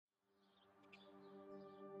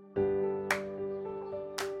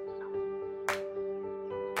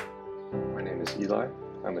Eli.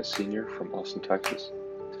 I'm a senior from Austin, Texas.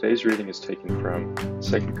 Today's reading is taken from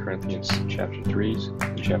 2 Corinthians chapter 3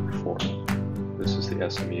 and chapter 4. This is the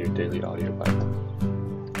SMU Daily Audio Bible.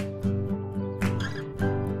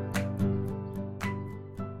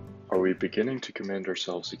 Are we beginning to commend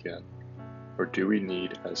ourselves again? Or do we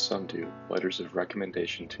need, as some do, letters of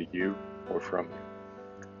recommendation to you or from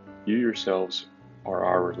you? You yourselves are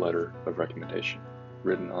our letter of recommendation,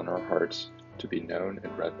 written on our hearts, to be known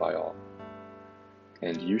and read by all.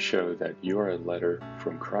 And you show that you are a letter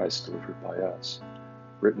from Christ delivered by us,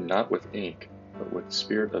 written not with ink, but with the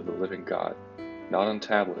Spirit of the living God, not on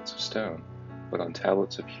tablets of stone, but on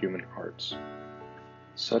tablets of human hearts.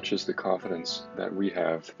 Such is the confidence that we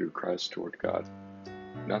have through Christ toward God.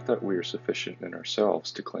 Not that we are sufficient in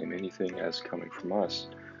ourselves to claim anything as coming from us,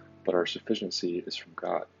 but our sufficiency is from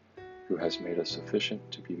God, who has made us sufficient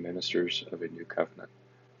to be ministers of a new covenant,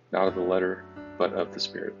 not of the letter, but of the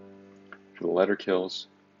Spirit. For the letter kills,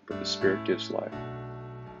 but the Spirit gives life.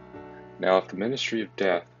 Now if the ministry of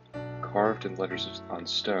death, carved in letters on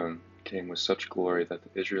stone, came with such glory that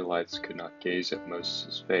the Israelites could not gaze at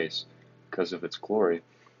Moses' face because of its glory,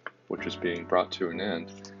 which was being brought to an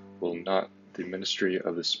end, will not the ministry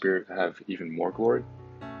of the Spirit have even more glory?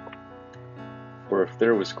 For if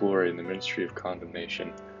there was glory in the ministry of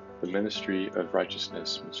condemnation, the ministry of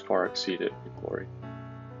righteousness must far exceed it in glory.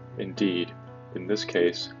 Indeed, in this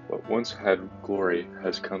case, what once had glory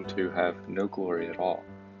has come to have no glory at all,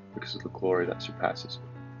 because of the glory that surpasses it.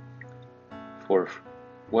 For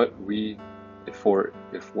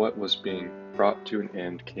if what was being brought to an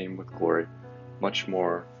end came with glory, much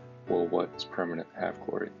more will what is permanent have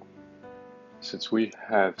glory. Since we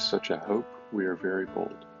have such a hope, we are very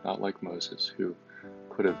bold, not like Moses, who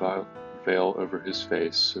put a veil over his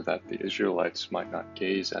face so that the Israelites might not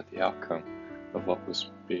gaze at the outcome of what was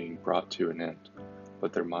being brought to an end,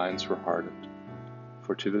 but their minds were hardened.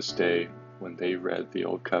 For to this day, when they read the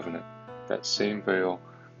Old Covenant, that same veil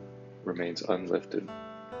remains unlifted,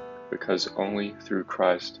 because only through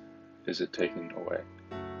Christ is it taken away.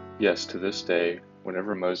 Yes, to this day,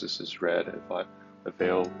 whenever Moses is read, a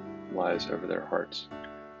veil lies over their hearts,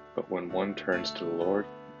 but when one turns to the Lord,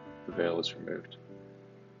 the veil is removed.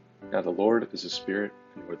 Now the Lord is a Spirit,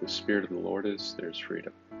 and where the Spirit of the Lord is, there is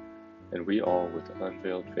freedom. And we all, with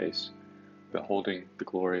unveiled face, beholding the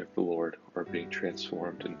glory of the Lord, are being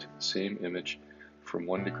transformed into the same image from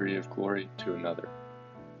one degree of glory to another.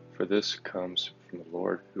 For this comes from the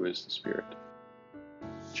Lord who is the Spirit.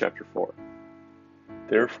 Chapter 4.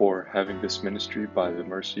 Therefore, having this ministry by the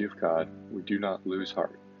mercy of God, we do not lose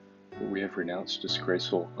heart, but we have renounced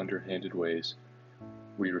disgraceful, underhanded ways.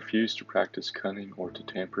 We refuse to practice cunning or to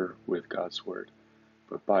tamper with God's word.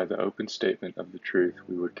 But by the open statement of the truth,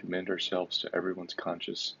 we would commend ourselves to everyone's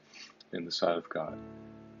conscience in the sight of God.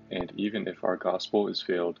 And even if our gospel is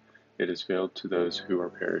veiled, it is veiled to those who are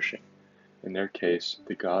perishing. In their case,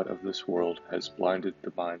 the God of this world has blinded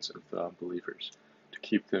the minds of the unbelievers, to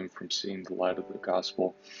keep them from seeing the light of the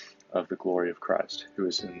gospel of the glory of Christ, who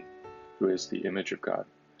is the image of God.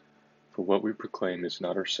 For what we proclaim is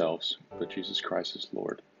not ourselves, but Jesus Christ as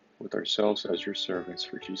Lord, with ourselves as your servants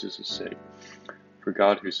for Jesus' sake. For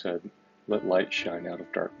God, who said, "Let light shine out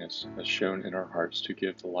of darkness," has shone in our hearts to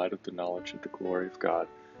give the light of the knowledge of the glory of God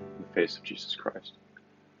in the face of Jesus Christ.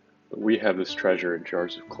 But we have this treasure in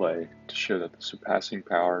jars of clay, to show that the surpassing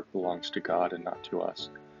power belongs to God and not to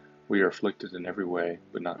us. We are afflicted in every way,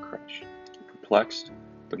 but not crushed, perplexed,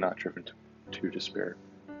 but not driven to despair,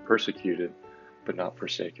 persecuted, but not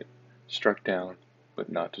forsaken, struck down,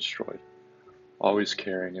 but not destroyed, always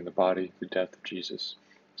carrying in the body the death of Jesus,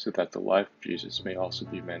 so that the life of Jesus may also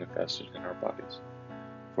be manifested in our bodies.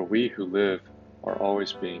 For we who live are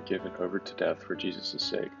always being given over to death for Jesus'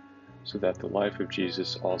 sake, so that the life of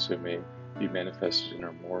Jesus also may be manifested in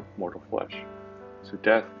our mortal flesh. So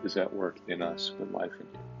death is at work in us, but life in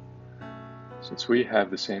you. Since we have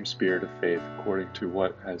the same spirit of faith according to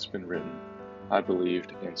what has been written, I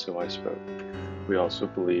believed, and so I spoke. We also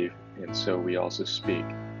believe, and so we also speak,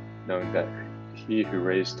 knowing that He who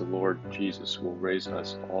raised the Lord Jesus will raise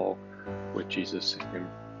us all with Jesus and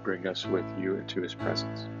bring us with you into His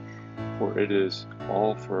presence. For it is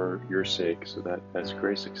all for your sake, so that as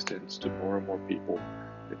grace extends to more and more people,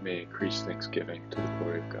 it may increase thanksgiving to the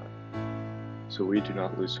glory of God. So we do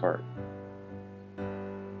not lose heart.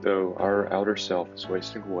 Though our outer self is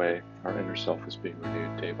wasting away, our inner self is being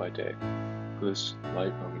renewed day by day. For this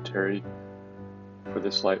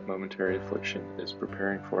light momentary affliction is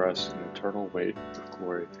preparing for us an eternal weight of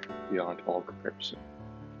glory beyond all comparison,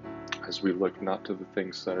 as we look not to the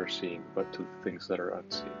things that are seen, but to the things that are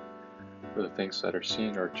unseen. For the things that are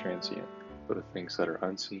seen are transient, but the things that are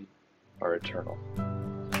unseen are eternal.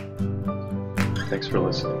 Thanks for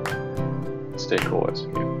listening. Stay cool,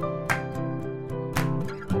 SMU.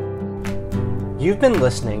 You've been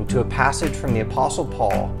listening to a passage from the Apostle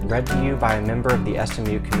Paul read to you by a member of the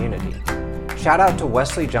SMU community. Shout out to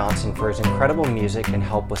Wesley Johnson for his incredible music and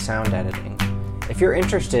help with sound editing. If you're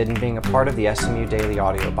interested in being a part of the SMU Daily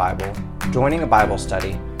Audio Bible, joining a Bible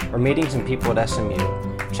study, or meeting some people at SMU,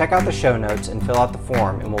 check out the show notes and fill out the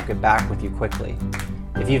form and we'll get back with you quickly.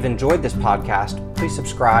 If you've enjoyed this podcast, please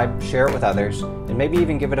subscribe, share it with others, and maybe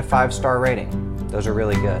even give it a 5-star rating. Those are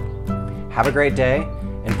really good. Have a great day,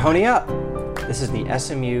 and pony up! This is the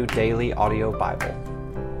SMU Daily Audio Bible.